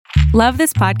Love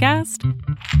this podcast?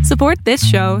 Support this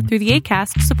show through the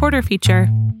Acast supporter feature.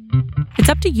 It's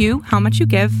up to you how much you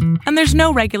give, and there's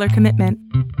no regular commitment.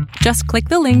 Just click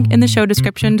the link in the show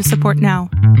description to support now.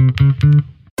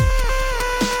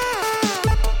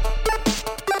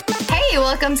 Hey,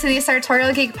 welcome to the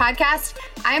Sartorial Geek Podcast.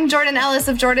 I'm Jordan Ellis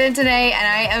of Jordan Today, and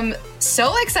I am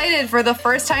so excited. For the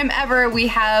first time ever, we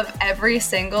have every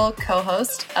single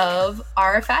co-host of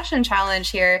our fashion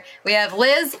challenge here. We have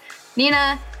Liz,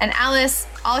 Nina, and Alice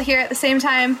all here at the same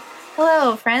time.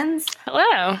 Hello, friends.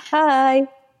 Hello. Hi.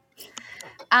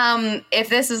 If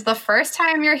this is the first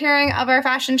time you're hearing of our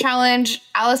fashion challenge,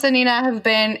 Alice and Nina have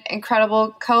been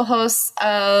incredible co-hosts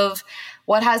of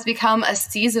what has become a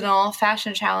seasonal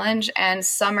fashion challenge, and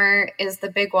summer is the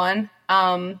big one.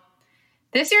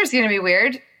 This year is going to be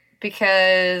weird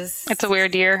because it's a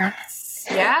weird year.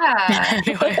 Yeah.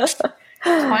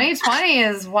 2020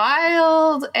 is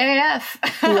wild AF.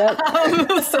 Yep.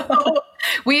 So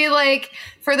we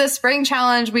for the spring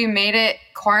challenge, we made it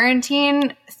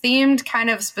quarantine themed kind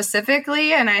of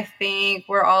specifically. And I think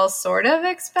we're all sort of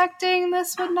expecting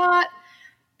this would not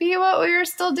be what we were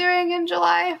still doing in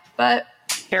July, but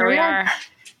here we are.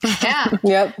 Yeah.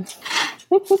 Yep.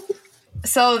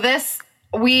 So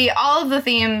all of the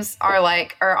themes are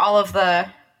all of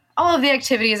the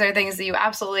activities are things that you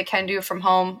absolutely can do from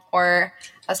home or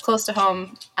as close to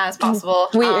home as possible.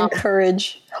 We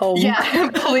encourage home.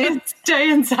 Yeah, please stay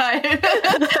inside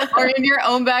or in your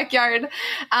own backyard.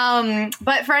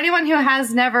 But for anyone who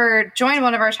has never joined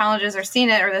one of our challenges or seen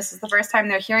it, or this is the first time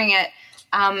they're hearing it,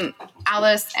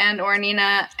 Alice and or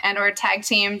Nina and or tag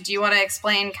team, do you want to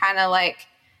explain kind of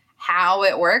how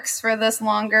it works for this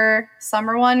longer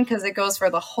summer one? Because it goes for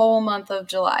the whole month of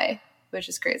July, which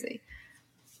is crazy.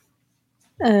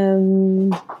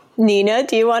 Nina,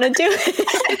 do you want to do it?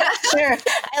 Sure.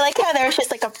 I like how there's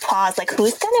just a pause,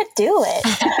 who's gonna do it?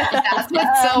 That's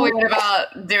what's so weird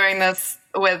about doing this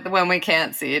when we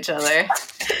can't see each other.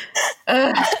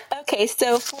 Okay,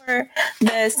 so for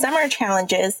the summer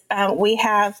challenges, we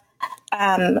have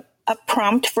a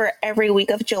prompt for every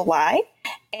week of July,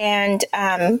 and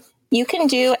you can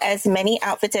do as many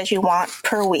outfits as you want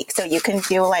per week. So you can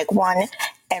do one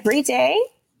every day,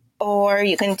 or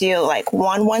you can do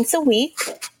one once a week.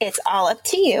 It's all up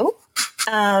to you.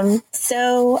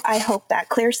 So I hope that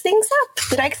clears things up.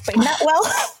 Did I explain that well?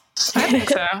 I think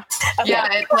so. Okay. Yeah,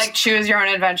 it's choose your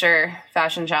own adventure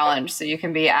fashion challenge. So you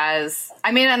can be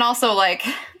and also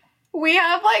we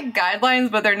have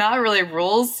guidelines, but they're not really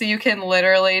rules. So you can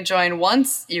literally join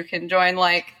once. You can join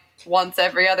once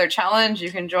every other challenge.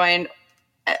 You can join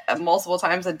multiple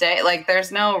times a day.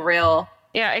 There's no real...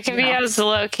 Yeah, it can be as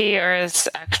low key or as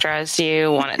extra as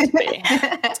you want it to be.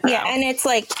 Yeah, and it's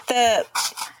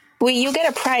you get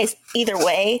a prize either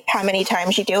way, how many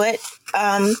times you do it.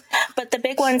 But the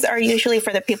big ones are usually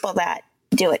for the people that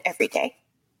do it every day.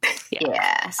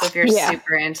 Yeah. So if you're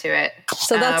super into it.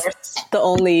 So that's the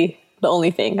only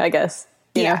thing, I guess.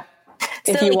 Yeah.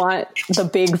 If so you want the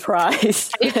big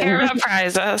prize. You care about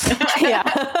prizes.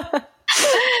 Yeah.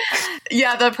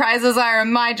 Yeah, the prizes are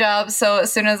my job. So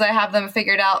as soon as I have them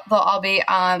figured out, they'll all be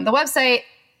on the website,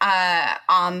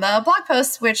 on the blog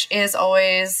post, which is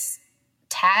always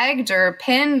tagged or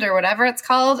pinned or whatever it's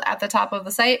called at the top of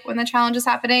the site when the challenge is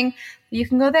happening. You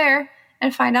can go there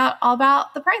and find out all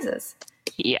about the prizes.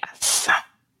 Yes.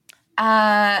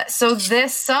 So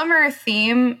this summer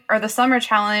theme, or the summer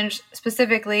challenge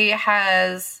specifically,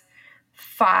 has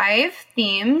 5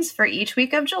 themes for each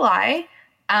week of July.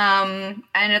 And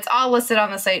it's all listed on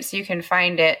the site so you can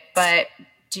find it. But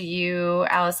do you,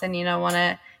 Alice and Nina, want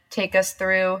to take us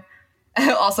through,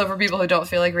 also for people who don't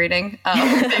feel like reading,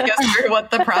 take us through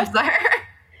what the prompts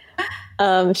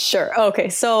are? Sure. Okay.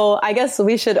 So I guess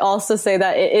we should also say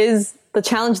that the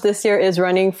challenge this year is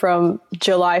running from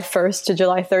July 1st to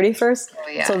July 31st. Oh,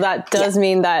 yeah. So that does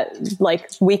mean that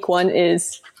week 1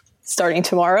 is starting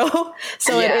tomorrow.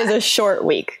 So it is a short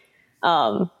week.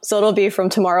 So it'll be from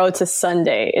tomorrow to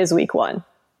Sunday is week 1.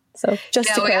 So just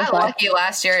to clarify. We got lucky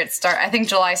last year. I think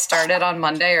July started on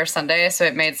Monday or Sunday, so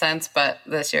it made sense. But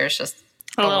this year is just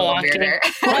a little weirder.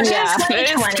 Yeah, it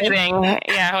is fitting.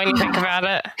 Yeah, when you think about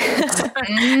it,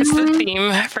 it's the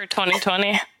theme for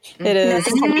 2020. It is.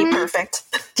 Nothing can be perfect.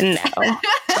 No.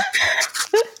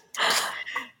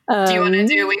 Do you want to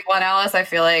do week 1, Alice? I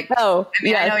feel like. Oh,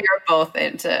 I know you're both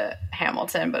into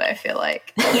Hamilton, but I feel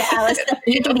like. Yeah, Alice,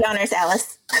 you do the honors,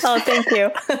 Alice. Oh, thank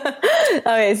you.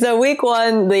 Okay, so week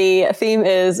 1, the theme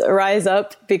is Rise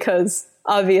Up, because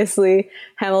obviously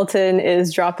Hamilton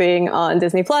is dropping on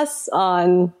Disney Plus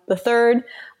on the 3rd.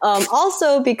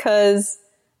 Also because,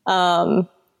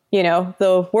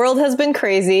 the world has been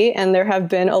crazy and there have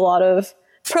been a lot of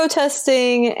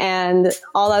protesting and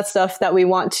all that stuff that we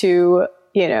want to,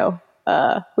 we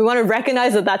want to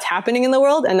recognize that that's happening in the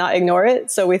world and not ignore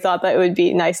it. So we thought that it would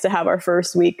be nice to have our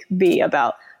first week be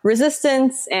about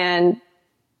resistance and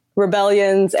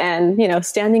rebellions and,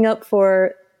 standing up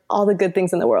for all the good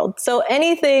things in the world. So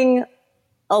anything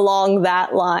along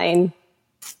that line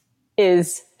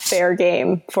is fair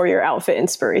game for your outfit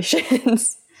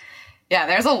inspirations. Yeah,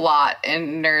 there's a lot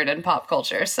in nerd and pop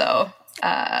culture, so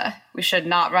we should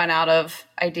not run out of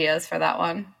ideas for that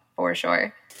one, for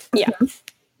sure. Yeah.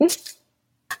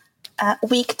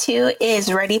 Week 2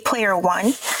 is Ready Player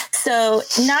One. So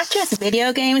not just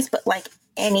video games, but like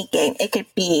any game. It could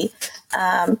be,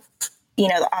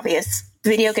 the obvious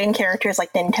video game characters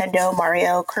like Nintendo,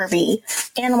 Mario, Kirby,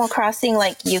 Animal Crossing.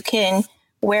 Like you can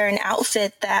wear an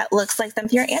outfit that looks like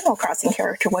something your Animal Crossing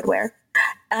character would wear.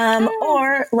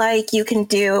 Or like you can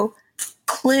do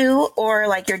Clue or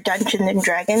like your Dungeons and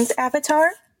Dragons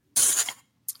avatar.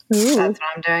 Ooh. That's what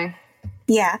I'm doing.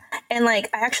 Yeah. And like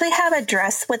I actually have a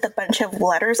dress with a bunch of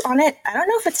letters on it. I don't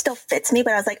know if it still fits me,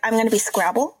 but I was like, I'm going to be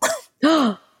Scrabble.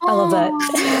 I love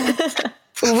that.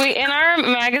 In our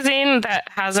magazine that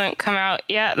hasn't come out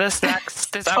yet, this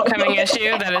upcoming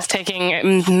issue that is taking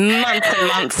months and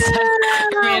months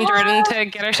for me and Jordan to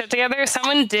get our shit together,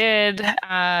 someone did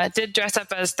dress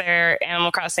up as their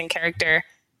Animal Crossing character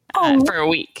for a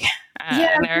week.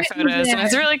 And there are photos, and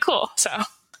it's really cool. So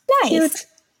Nice.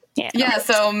 Yeah,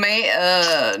 so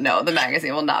no, the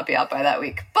magazine will not be out by that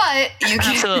week, but you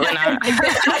can. Absolutely not.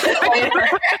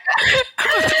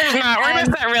 We're going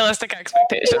to set realistic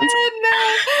expectations.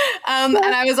 And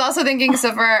I was also thinking,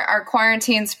 so for our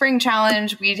quarantine spring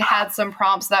challenge, we had some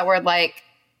prompts that were like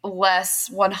less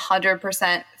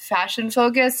 100% fashion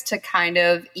focused to kind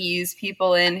of ease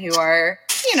people in who are,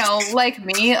 like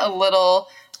me, a little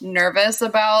nervous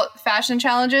about fashion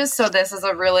challenges. So this is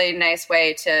a really nice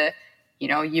way to,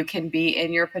 you can be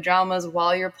in your pajamas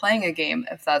while you're playing a game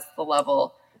if that's the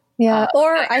level. Yeah.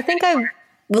 Or I think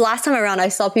the last time around I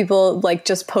saw people like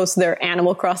just post their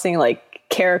Animal Crossing like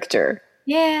character.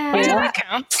 Yeah. That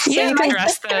counts. So you can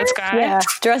dress those guys. Yeah.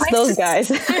 Dress those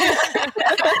guys.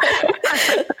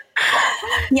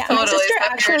 Yeah, Totally. my sister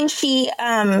actually, she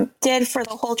did for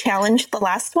the whole challenge, the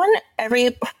last one,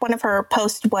 every one of her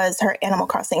posts was her Animal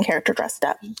Crossing character dressed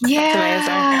up. Yeah. That's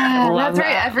amazing. That's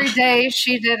right. Every day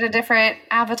she did a different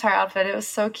avatar outfit. It was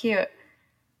so cute.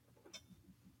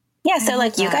 Yeah, so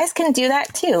like you guys can do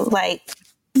that too. Like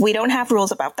we don't have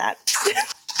rules about that.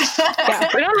 Yeah,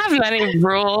 we don't have many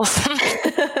rules.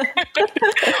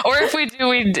 Or if we do,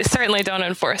 we certainly don't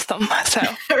enforce them. So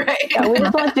Right. Yeah, we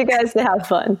just want you guys to have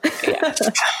fun.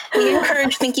 We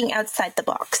encourage thinking outside the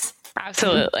box.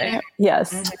 absolutely.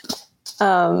 Yes.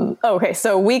 Okay,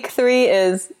 so week 3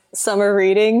 is summer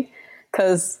reading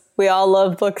because we all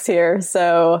love books here.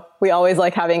 So we always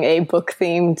like having a book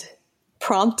themed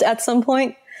prompt at some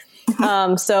point.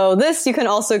 So this, you can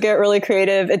also get really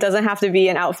creative. It doesn't have to be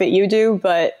an outfit you do,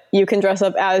 but you can dress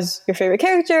up as your favorite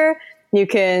character. You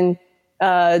can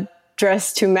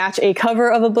dress to match a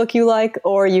cover of a book you like,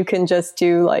 or you can just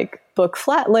do like book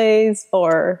flat lays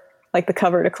or like the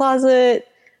cover to closet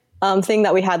thing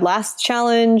that we had last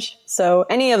challenge. So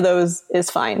any of those is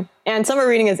fine. And summer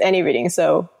reading is any reading.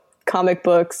 So comic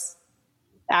books,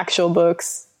 actual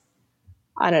books,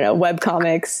 I don't know, web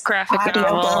comics, Graphic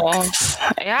novels.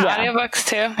 Yeah, audiobooks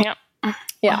too. Yep.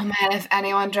 Yeah. Oh man, if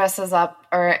anyone dresses up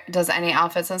or does any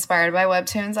outfits inspired by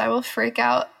webtoons, I will freak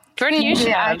out. Jordan, you should.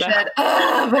 Yeah, I should.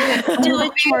 But Do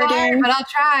it, Jordan. but I'll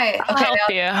try. I'll help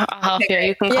you. I'll help you.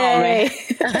 You can call me.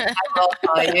 I will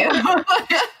call you.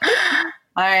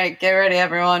 All right, get ready,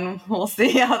 everyone. We'll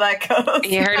see how that goes.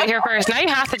 You heard it here first. Now you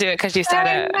have to do it because you said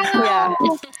it. Yeah.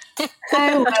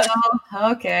 I will.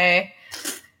 Okay.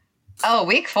 Oh,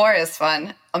 week 4 is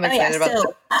fun. I'm excited about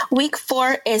so week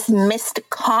 4 is missed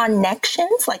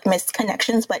connections, like missed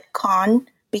connections, but con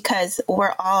because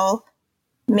we're all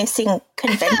missing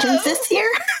conventions this year.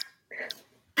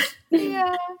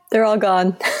 Yeah. They're all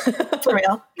gone. For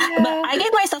real. Yeah. But I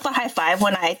gave myself a high five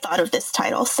when I thought of this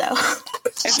title, so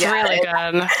It's really good.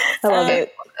 I love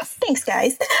it. Thanks,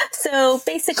 guys. So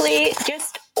basically,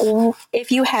 just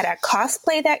if you had a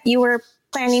cosplay that you were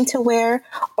planning to wear,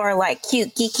 or like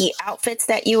cute geeky outfits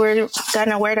that you were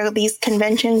gonna wear to these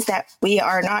conventions that we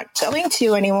are not going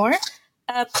to anymore,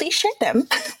 please share them.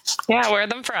 Yeah, wear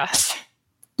them for us.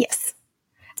 Yes.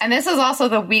 And this is also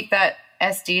the week that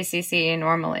SDCC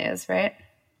normally is, right?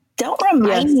 Don't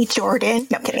remind me, Jordan.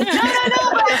 No, kidding.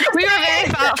 We were very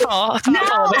thoughtful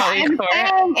about week 4.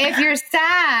 If you're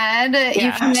sad,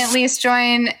 you can at least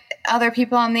join other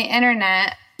people on the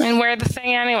internet And wear the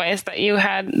thing anyways that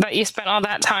you spent all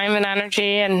that time and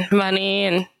energy and money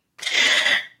and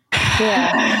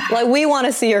yeah. Like, we want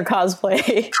to see your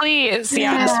cosplay. Please.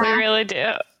 Yes, we really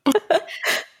do.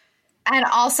 And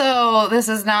also, this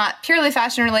is not purely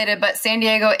fashion related, but San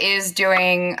Diego is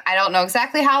doing, I don't know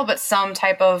exactly how, but some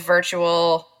type of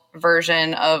virtual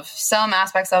version of some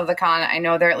aspects of the con. I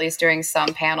know they're at least doing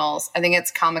some panels. I think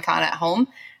it's Comic-Con at Home,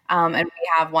 and we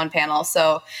have one panel.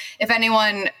 So if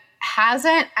anyone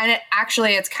hasn't, and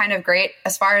it's kind of great.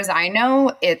 As far as I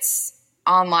know, it's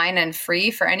online and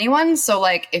free for anyone. So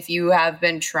like, if you have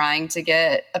been trying to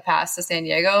get a pass to San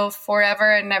Diego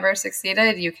forever and never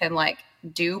succeeded, you can like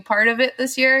do part of it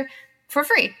this year for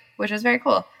free, which is very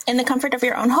cool. In the comfort of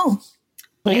your own home.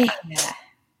 Yeah.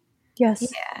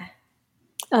 Yes.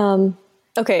 Yeah.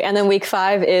 Okay. And then week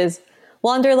 5 is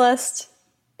Wanderlust,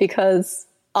 because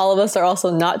all of us are also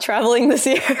not traveling this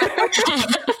year.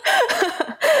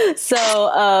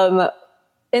 So,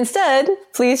 instead,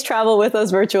 please travel with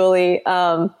us virtually.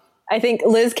 I think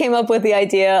Liz came up with the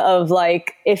idea of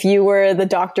like, if you were the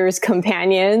Doctor's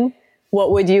companion,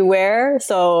 what would you wear?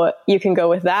 So you can go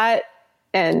with that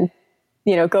and,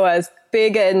 you know, go as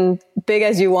big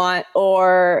as you want,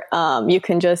 or you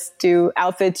can just do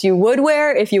outfits you would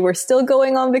wear if you were still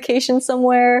going on vacation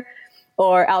somewhere,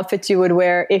 or outfits you would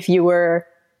wear if you were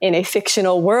in a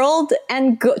fictional world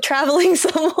and traveling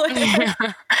somewhere.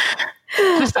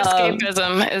 Just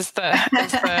escapism is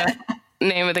the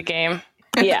name of the game.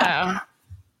 Yeah.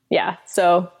 Yeah.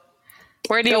 So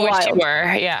where do you wish you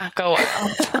were? Yeah, go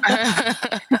wild.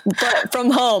 But from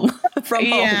home. Home.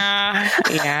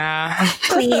 Yeah.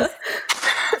 Please.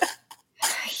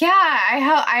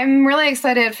 Yeah, I'm really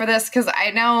excited for this because I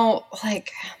know,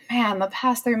 like, man, the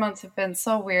past 3 months have been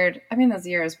so weird. I mean, this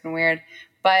year has been weird,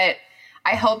 but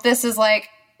I hope this is like,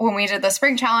 when we did the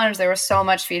spring challenge, there was so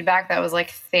much feedback that was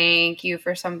like, thank you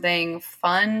for something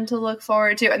fun to look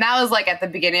forward to. And that was like at the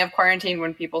beginning of quarantine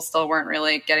when people still weren't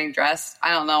really getting dressed. I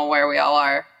don't know where we all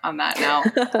are on that now.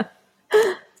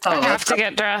 I have to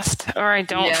get dressed or I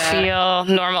don't feel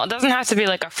normal. It doesn't have to be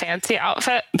like a fancy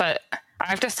outfit, but I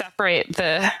have to separate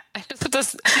I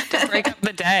just have to break up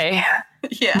the day.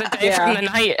 Yeah. The day from the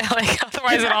night. Like,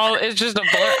 otherwise it all is just a blur.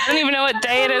 I don't even know what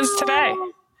day it is today.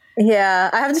 Yeah,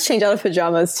 I have to change out of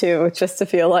pajamas too, just to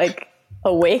feel like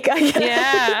awake, I guess.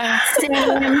 Yeah.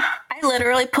 Same. I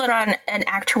literally put on an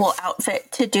actual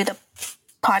outfit to do the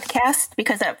podcast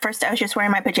because at first I was just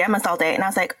wearing my pajamas all day, and I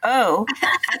was like, oh,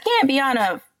 I can't be on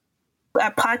a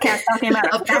podcast talking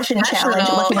about a fashion challenge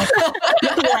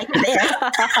looking like this.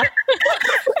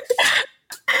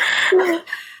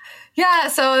 Yeah,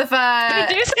 so if they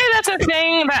do say that's a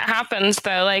thing that happens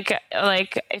though, like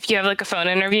if you have like a phone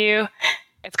interview,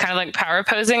 it's kind of like power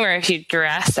posing, or if you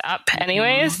dress up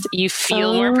anyways, you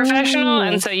feel more professional,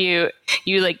 and so you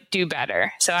like do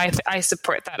better. So I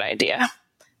support that idea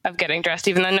of getting dressed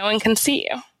even though no one can see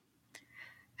you.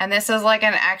 And this is like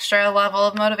an extra level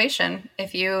of motivation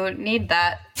if you need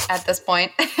that at this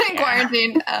point in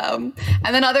quarantine. And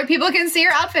then other people can see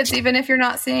your outfits even if you're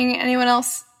not seeing anyone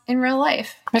else in real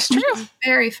life. That's true.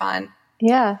 Very fun.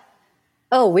 Yeah.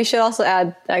 Oh, we should also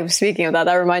add, speaking of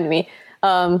that reminded me,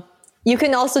 you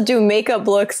can also do makeup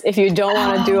looks if you don't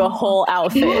want to do a whole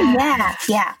outfit.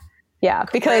 Yeah,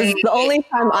 because the only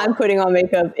time I'm putting on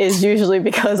makeup is usually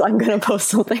because I'm going to post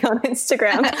something on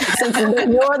Instagram. Since there's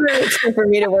no other reason for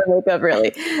me to wear makeup,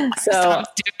 really. So I'm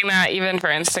doing that even for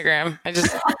Instagram. I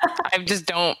just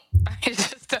don't.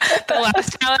 The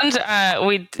last challenge,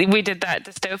 we did that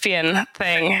dystopian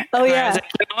thing. Oh yeah. I was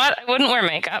like, you know what? I wouldn't wear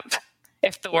makeup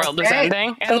if the world was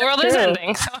ending, and the world is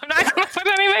ending, so I'm not going to put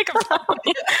any makeup on.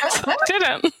 So I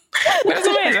didn't. It was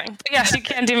amazing. But yes, you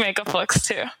can do makeup looks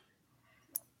too.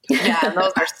 Yeah,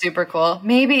 those are super cool.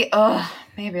 Maybe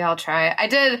I'll try.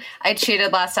 I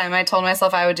cheated last time. I told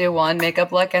myself I would do one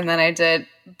makeup look, and then I did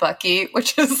Bucky,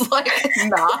 which is like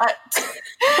not.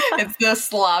 It's the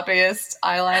sloppiest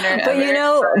eyeliner But ever. you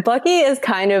know, Bucky is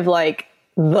kind of like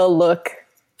the look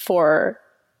for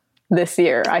this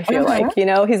year, I feel like. You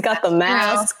know, he's got the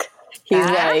mask. He's he's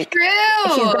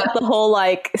got the whole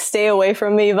like stay away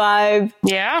from me vibe.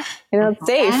 Yeah. You know, it's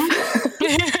safe.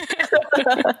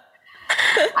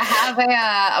 I have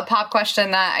a pop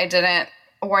question that I didn't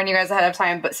warn you guys ahead of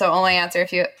time, but so only answer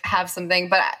if you have something.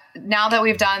 But now that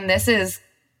we've done, this is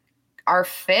our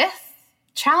 5th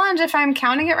challenge, if I'm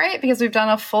counting it right, because we've done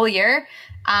a full year.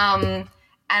 And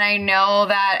I know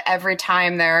that every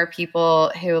time there are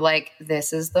people who like,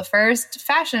 this is the first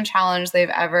fashion challenge they've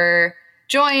ever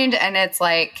joined. And it's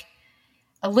like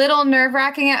a little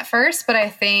nerve-wracking at first, but I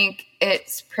think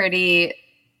it's pretty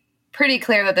pretty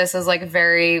clear that this is like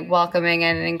very welcoming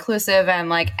and inclusive, and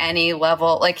like any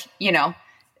level, like, you know,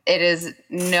 it is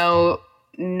no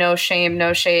shame,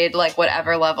 no shade, like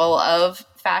whatever level of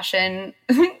fashion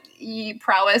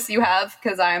prowess you have,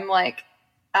 because I'm like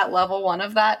at level 1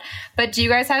 of that. But do you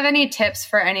guys have any tips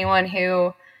for anyone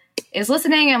who is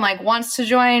listening and like wants to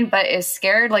join but is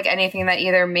scared, like anything that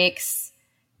either makes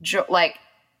like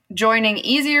joining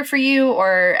easier for you,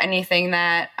 or anything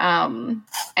that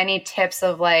any tips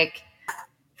of like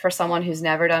for someone who's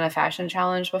never done a fashion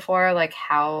challenge before, like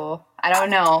how, I don't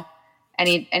know,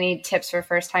 any tips for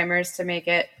first timers to make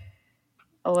it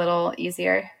a little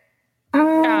easier?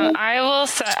 I'll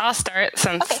start,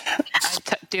 since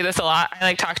I do this a lot. I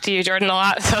like talk to you, Jordan, a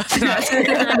lot. So it's not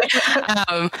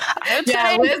I would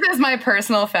say, Liz is my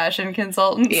personal fashion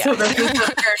consultant. Yeah. So this is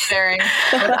what we're sharing.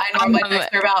 I normally mix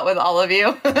about with all of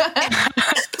you.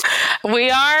 We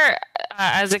are,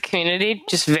 as a community,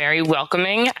 just very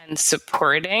welcoming and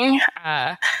supporting.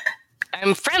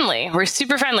 I'm friendly. We're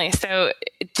super friendly. So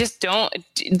just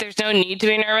there's no need to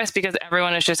be nervous, because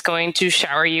everyone is just going to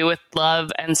shower you with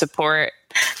love and support.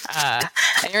 And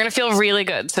you're going to feel really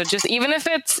good. So just, even if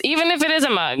it is a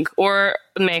mug or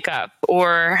makeup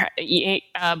or a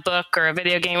book or a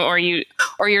video game, or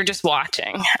you're just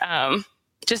watching,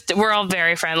 we're all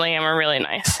very friendly and we're really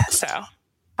nice. So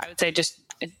I would say just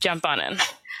jump on in.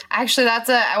 Actually,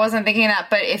 I wasn't thinking that,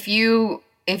 but if you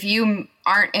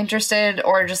aren't interested,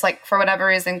 or just like for whatever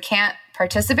reason can't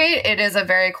participate, it is a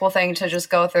very cool thing to just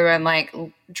go through and like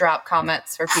drop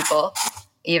comments for people,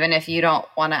 even if you don't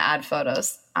want to add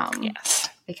photos. Yes,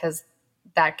 because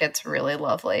that gets really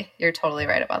lovely. You're totally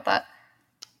right about that.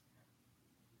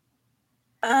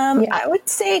 I would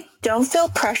say don't feel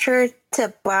pressured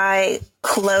to buy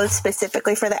clothes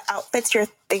specifically for the outfits you're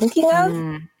thinking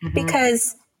of,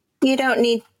 because you don't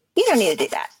need to do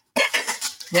that.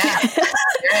 Yeah.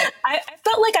 I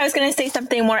felt like I was going to say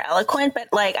something more eloquent, but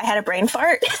like I had a brain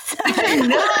fart. No,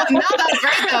 that's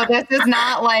right though. This is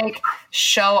not like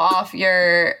show off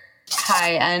your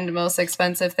high-end, most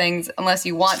expensive things unless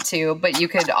you want to, but you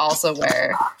could also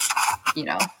wear, you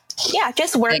know,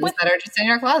 just work things with that are just in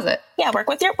your closet. Yeah, work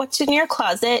with what's in your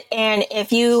closet. And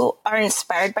if you are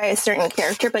inspired by a certain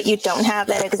character, but you don't have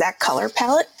that exact color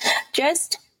palette,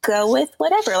 just go with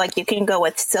whatever. Like you can go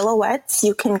with silhouettes.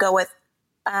 You can go with,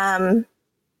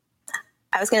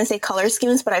 I was going to say color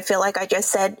schemes, but I feel like I just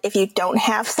said if you don't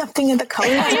have something in the color,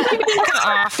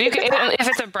 if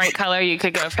it's a bright color, you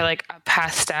could go for like a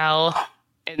pastel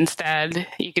instead.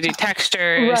 You could do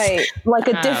textures, right? Like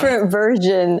a different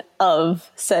version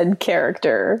of said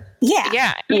character.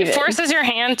 Yeah. It forces your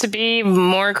hand to be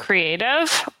more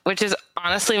creative, which is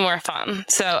honestly more fun.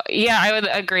 So yeah, I would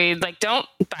agree. Like, don't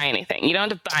buy anything. You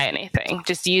don't have to buy anything.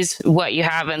 Just use what you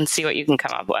have and see what you can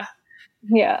come up with.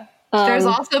 Yeah. There's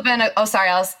also been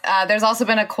there's also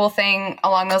been a cool thing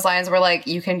along those lines where like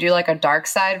you can do like a dark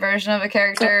side version of a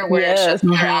character where it's just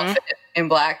their outfit in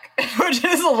black, which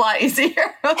is a lot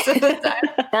easier most of the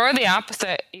time. Or the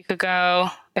opposite. You could go,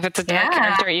 if it's a dark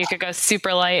character, you could go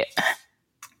super light.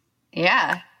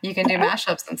 Yeah. You can do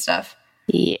mashups and stuff.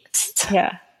 Yes.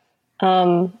 Yeah.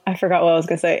 I forgot what I was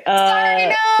going to say.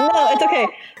 Sorry, no, it's okay.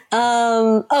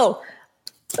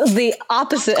 The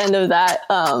opposite end of that,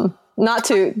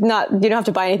 you don't have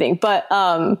to buy anything, but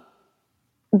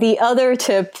the other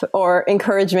tip or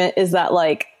encouragement is that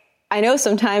like, I know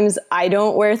sometimes I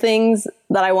don't wear things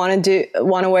that I want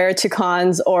to wear to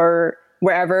cons or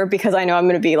wherever, because I know I'm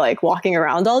going to be like walking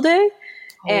around all day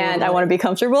and I want to be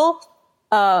comfortable.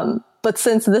 But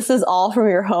since this is all from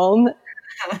your home,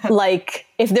 like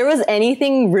if there was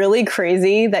anything really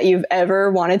crazy that you've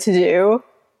ever wanted to do,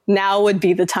 now would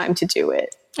be the time to do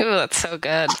it. Ooh, that's so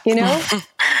good. You know,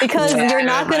 because you're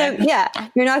not going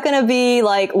to be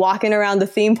like walking around the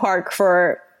theme park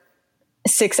for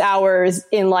 6 hours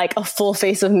in like a full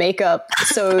face of makeup.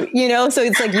 So, you know, so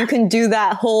it's like you can do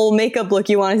that whole makeup look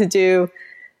you wanted to do,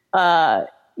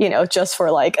 you know, just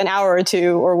for like an hour or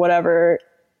two or whatever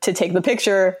to take the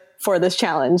picture for this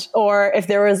challenge. Or if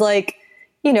there was like,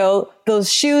 you know,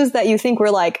 those shoes that you think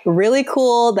were like really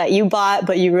cool that you bought,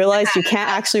 but you realized you can't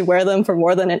actually wear them for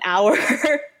more than an hour,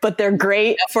 but they're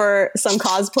great for some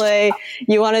cosplay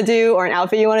you want to do or an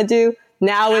outfit you want to do.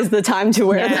 Now is the time to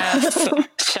wear them.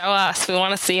 Show us. We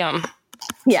want to see them.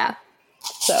 Yeah.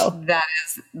 So that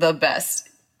is the best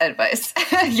advice.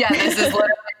 Yeah, this is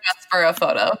literally just for a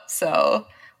photo. So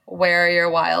wear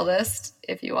your wildest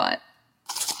if you want.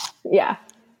 Yeah.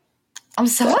 I'm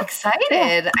so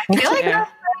excited. I feel like,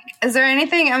 is there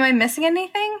anything, am I missing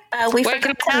anything? We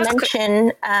forgot to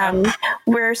mention,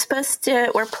 we're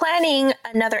planning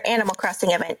another Animal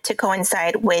Crossing event to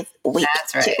coincide with week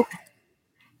 2.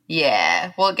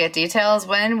 Yeah, we'll get details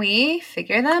when we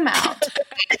figure them out.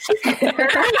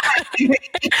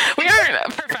 We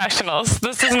aren't professionals.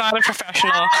 This is not a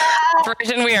professional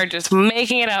version. We are just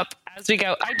making it up as we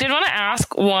go. I did want to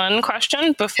ask one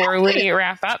question before we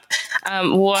wrap up.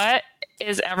 What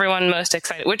is everyone most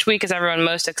excited? Which week is everyone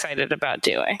most excited about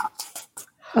doing?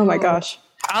 Oh my gosh.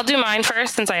 I'll do mine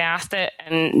first since I asked it,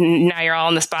 and now you're all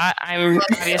on the spot. I'm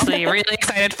obviously really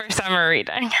excited for summer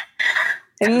reading.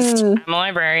 I'm a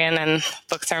librarian, and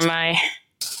books are my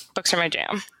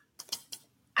jam.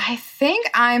 I think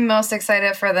I'm most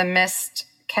excited for the missed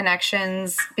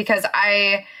connections because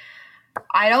I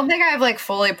don't think I've like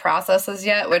fully processed this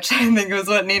yet, which I think was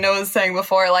what Nina was saying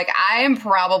before. Like, I am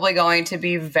probably going to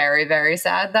be very, very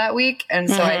sad that week. And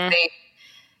so I think,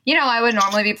 I would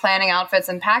normally be planning outfits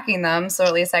and packing them. So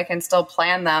at least I can still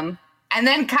plan them. And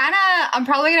then I'm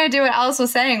probably going to do what Alice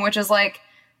was saying, which is like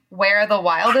wear the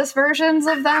wildest versions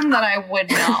of them that I would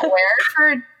not wear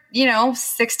for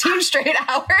 16 straight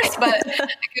hours, but I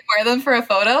could wear them for a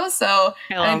photo. So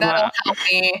I think that'll help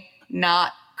me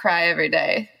not cry every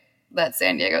day that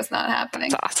San Diego's not happening.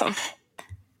 That's awesome.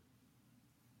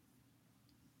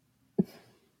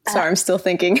 Sorry, I'm still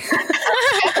thinking.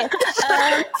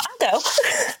 I'll go.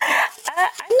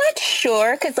 I'm not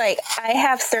sure because I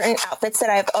have certain outfits that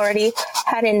I've already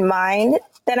had in mind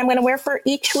that I'm going to wear for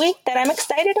each week that I'm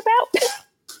excited about.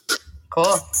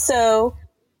 Cool. So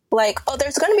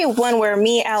there's going to be one where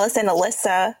me, Alice, and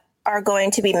Alyssa are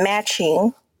going to be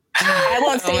matching. I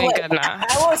won't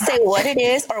say what it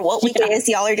is or what week it is.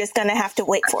 Y'all are just going to have to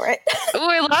wait for it. Oh,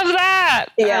 I love that.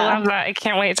 Yeah. I love that. I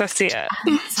can't wait to see it.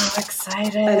 I'm so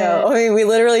excited. I know. I mean, we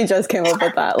literally just came up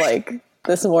with that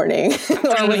this morning.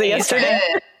 Or was it yesterday?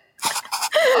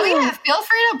 Oh yeah, feel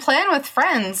free to plan with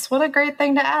friends. What a great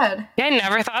thing to add. Yeah, I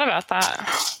never thought about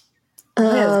that.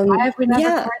 Why have we never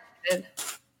coordinated?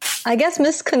 I guess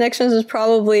missed connections is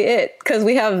probably it because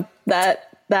we have that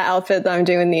outfit that I'm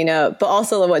doing with Nina, but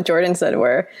also what Jordan said,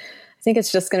 where I think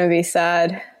it's just going to be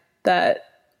sad that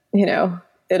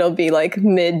it'll be like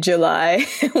mid-July.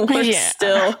 We're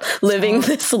still living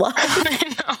this life.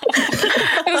 I know.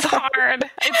 It's hard.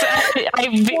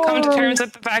 I've come to terms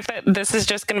with the fact that this is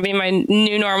just going to be my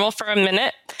new normal for a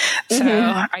minute. So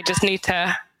I just need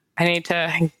to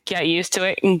get used to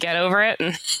it and get over it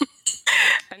and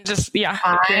just, figure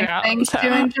it out. Things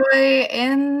to enjoy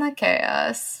in the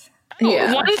chaos.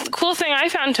 One cool thing I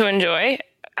found to enjoy,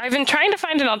 I've been trying to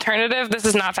find an alternative. This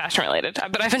is not fashion related,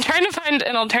 but I've been trying to find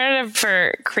an alternative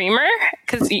for creamer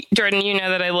because Jordan, you know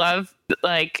that I love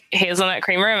like hazelnut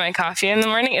creamer in my coffee in the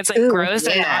morning. It's gross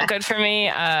and not good for me,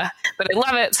 but I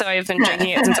love it. So I've been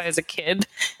drinking it since I was a kid.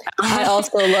 I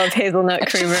also love hazelnut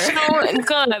creamer. So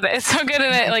good. It's so good,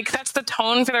 and it sets the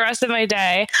tone for the rest of my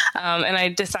day. And I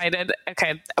decided,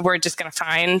 okay, we're just gonna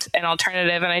find an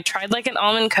alternative. And I tried an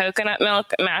almond coconut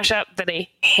milk mashup that I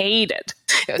hated.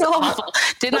 It was awful.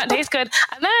 Did not taste good.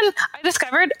 And then I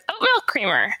discovered oat milk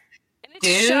creamer. And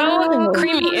it's so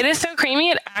creamy. It is so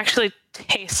creamy. It actually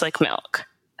tastes like milk.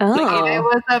 Oh. I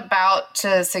was about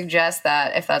to suggest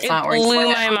that if that's not working. It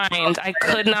blew my mind. I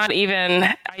could not even,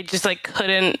 I just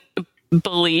couldn't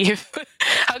believe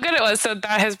how good it was. So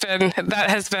that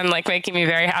has been making me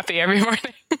very happy every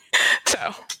morning.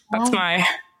 So that's my...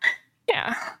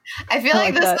 Yeah. I feel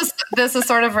like this is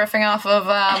sort of riffing off of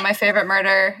my favorite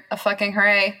murder, A Fucking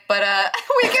Hooray. But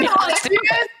we can all, if you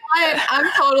guys want, I'm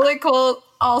totally cool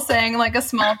all saying a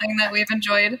small thing that we've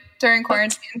enjoyed during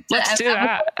quarantine. Let's do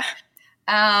that.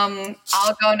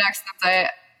 I'll go next since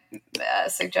I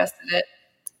suggested it.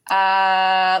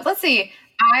 Let's see.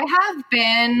 I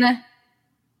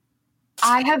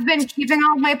have been keeping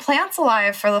all my plants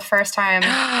alive for the first time.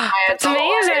 That's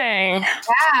amazing.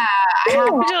 Yeah.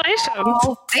 Congratulations.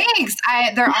 Oh, thanks.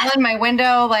 They're all in my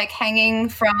window, hanging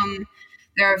from,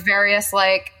 there are various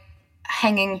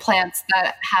hanging plants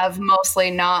that have mostly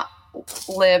not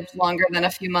lived longer than a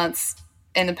few months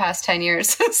in the past 10 years.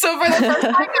 So for the first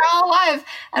time, they're all alive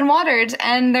and watered,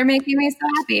 and they're making me so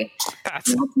happy.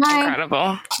 That's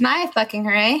incredible. My fucking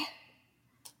hooray.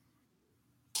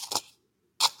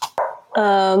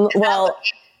 Well,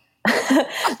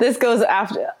 this goes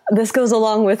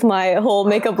along with my whole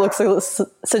makeup look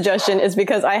suggestion is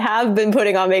because I have been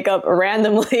putting on makeup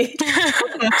randomly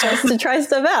just to try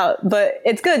stuff out, but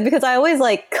it's good because I always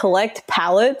collect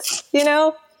palettes,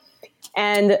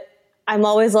 and I'm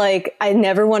always I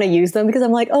never want to use them because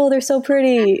I'm oh, they're so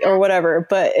pretty or whatever,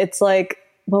 but it's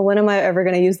well, when am I ever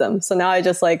going to use them? So now I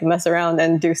just mess around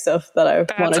and do stuff that I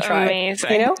want to try.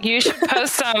 Amazing. You should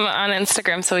post some on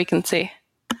Instagram so we can see.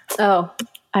 Oh,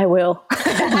 I will.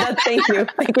 Thank you.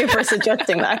 Thank you for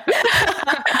suggesting that.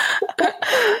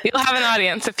 You'll have an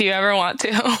audience if you ever want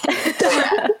to.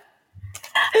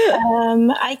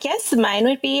 I guess mine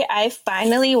would be I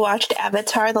finally watched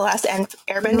Avatar: The Last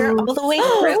Airbender all the way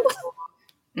through.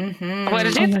 Mm-hmm. What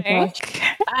did you think?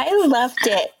 I loved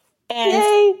it. And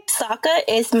Yay. Sokka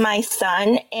is my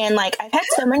son, and like I've had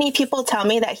so many people tell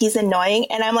me that he's annoying,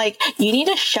 and I'm like, you need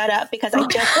to shut up because I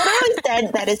just literally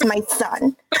said that is my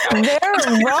son. They're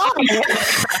wrong.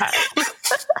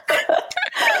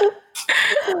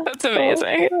 That's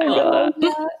amazing. I love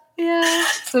that. Yeah.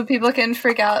 So people can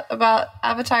freak out about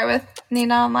Avatar with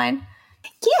Nina online.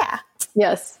 Yeah.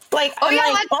 Yes. Like,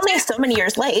 only so many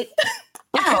years late.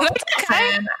 Oh,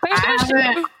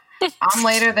 I'm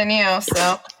later than you,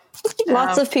 so.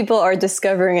 Lots of people are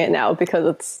discovering it now because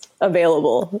it's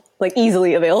available, like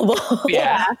easily available.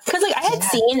 Yeah. Because like I had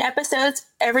seen episodes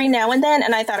every now and then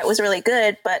and I thought it was really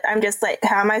good, but I'm just like,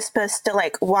 how am I supposed to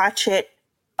like watch it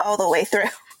all the way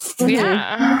through?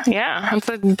 Yeah. Yeah. It's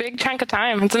a big chunk of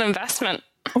time. It's an investment.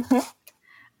 Mm-hmm.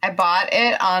 I bought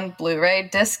it on Blu-ray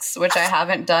discs, which I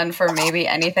haven't done for maybe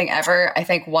anything ever. I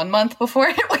think 1 month before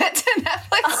it went to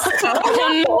Netflix. So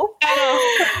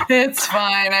it's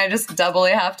fine. I just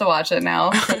doubly have to watch it now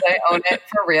because I own it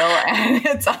for real and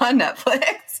it's on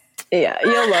Netflix. Yeah,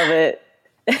 you'll love it.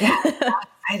 Yeah, I'm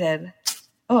excited.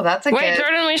 Oh, that's a Wait,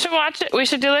 Jordan, we should watch it. We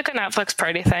should do like a Netflix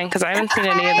party thing because I haven't seen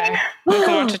it either. We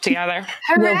can watch it together.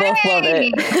 Hooray! We'll both love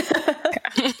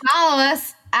it. Follow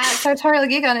us at Sartorial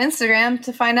Geek on Instagram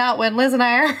to find out when Liz and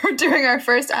I are doing our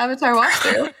first Avatar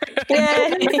walkthrough. Watch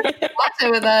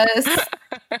it with us.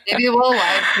 Maybe we'll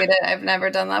live tweet it. I've never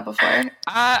done that before.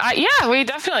 Yeah, we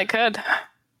definitely could.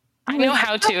 I know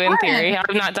how to in theory.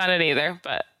 I've not done it either,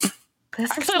 but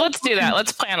actually, let's do that.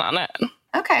 Let's plan on it.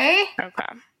 Okay.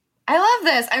 I love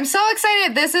this. I'm so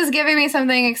excited. This is giving me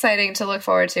something exciting to look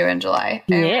forward to in July.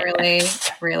 I'm really,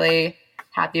 really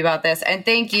happy about this. And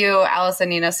thank you, Alice and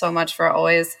Nina, so much for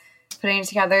always putting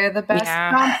together the best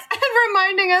prompts and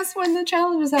reminding us when the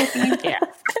challenge is happening.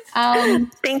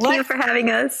 Thank you for having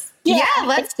us. Yeah,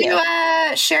 let's do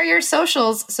share your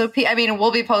socials. So,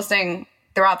 we'll be posting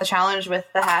throughout the challenge with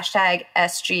the hashtag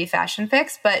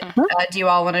SGFashionFix, but do you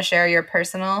all want to share your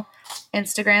personal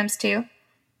Instagrams too?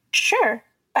 Sure.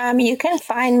 You can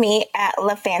find me at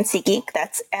La Fancy Geek.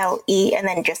 That's LE and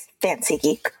then just Fancy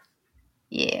Geek.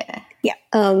 Yeah.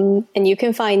 And you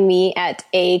can find me at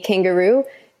A Kangaroo.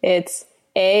 It's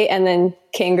A and then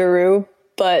kangaroo,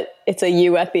 but it's a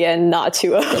U at the end, not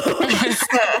 2 O's. I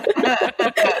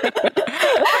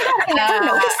never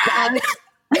noticed that.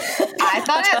 I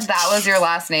thought that was your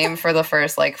last name for the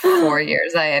first 4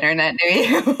 years I internet knew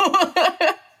you.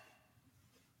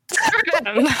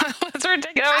 That's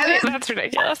ridiculous. That's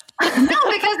ridiculous. No,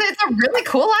 because it's a really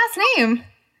cool last name.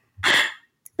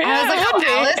 Yeah, I was like,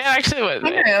 Alice. It actually was.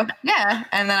 Yeah.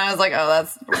 And then I was like, oh,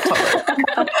 that's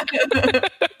totally.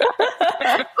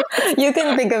 You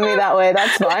can think of me that way.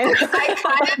 That's fine. I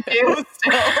kind of do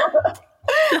still.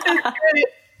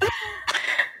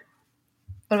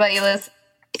 What about you, Liz?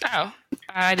 Oh,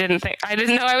 I didn't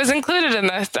know I was included in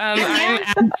this. I'm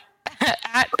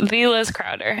at the Liz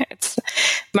Crowder. It's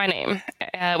my name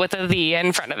with a V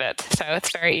in front of it, so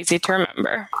it's very easy to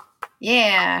remember.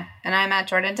 Yeah, and I'm at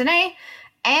Jordan Danae,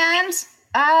 and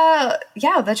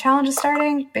the challenge is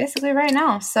starting basically right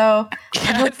now. So,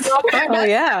 oh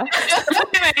yeah, we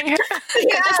hope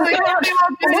you all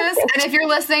do this. And if you're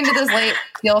listening to this late,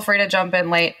 feel free to jump in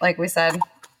late. Like we said,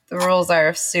 the rules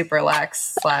are super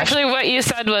lax. Actually, what you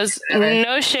said was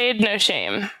no shade, no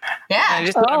shame. Yeah. I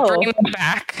just want to bring it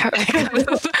back. I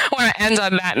want to end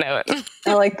on that note.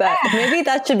 I like that. Maybe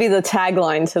that should be the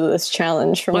tagline to this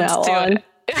challenge from now on.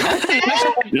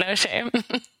 No shame.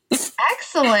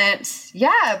 Excellent.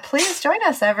 Yeah, please join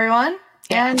us, everyone.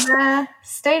 Yeah. And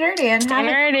stay nerdy and stay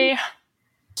nerdy.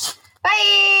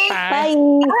 Bye. Bye.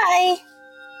 Bye.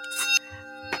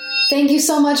 Thank you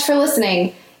so much for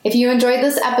listening. If you enjoyed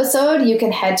this episode, you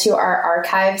can head to our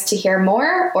archives to hear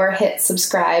more or hit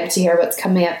subscribe to hear what's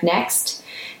coming up next.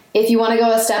 If you want to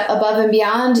go a step above and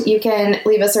beyond, you can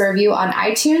leave us a review on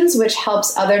iTunes, which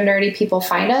helps other nerdy people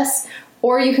find us.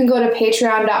 Or you can go to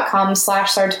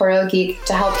patreon.com/sartorialgeek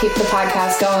to help keep the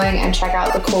podcast going and check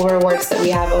out the cool rewards that we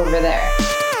have over there.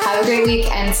 Have a great week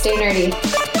and stay nerdy.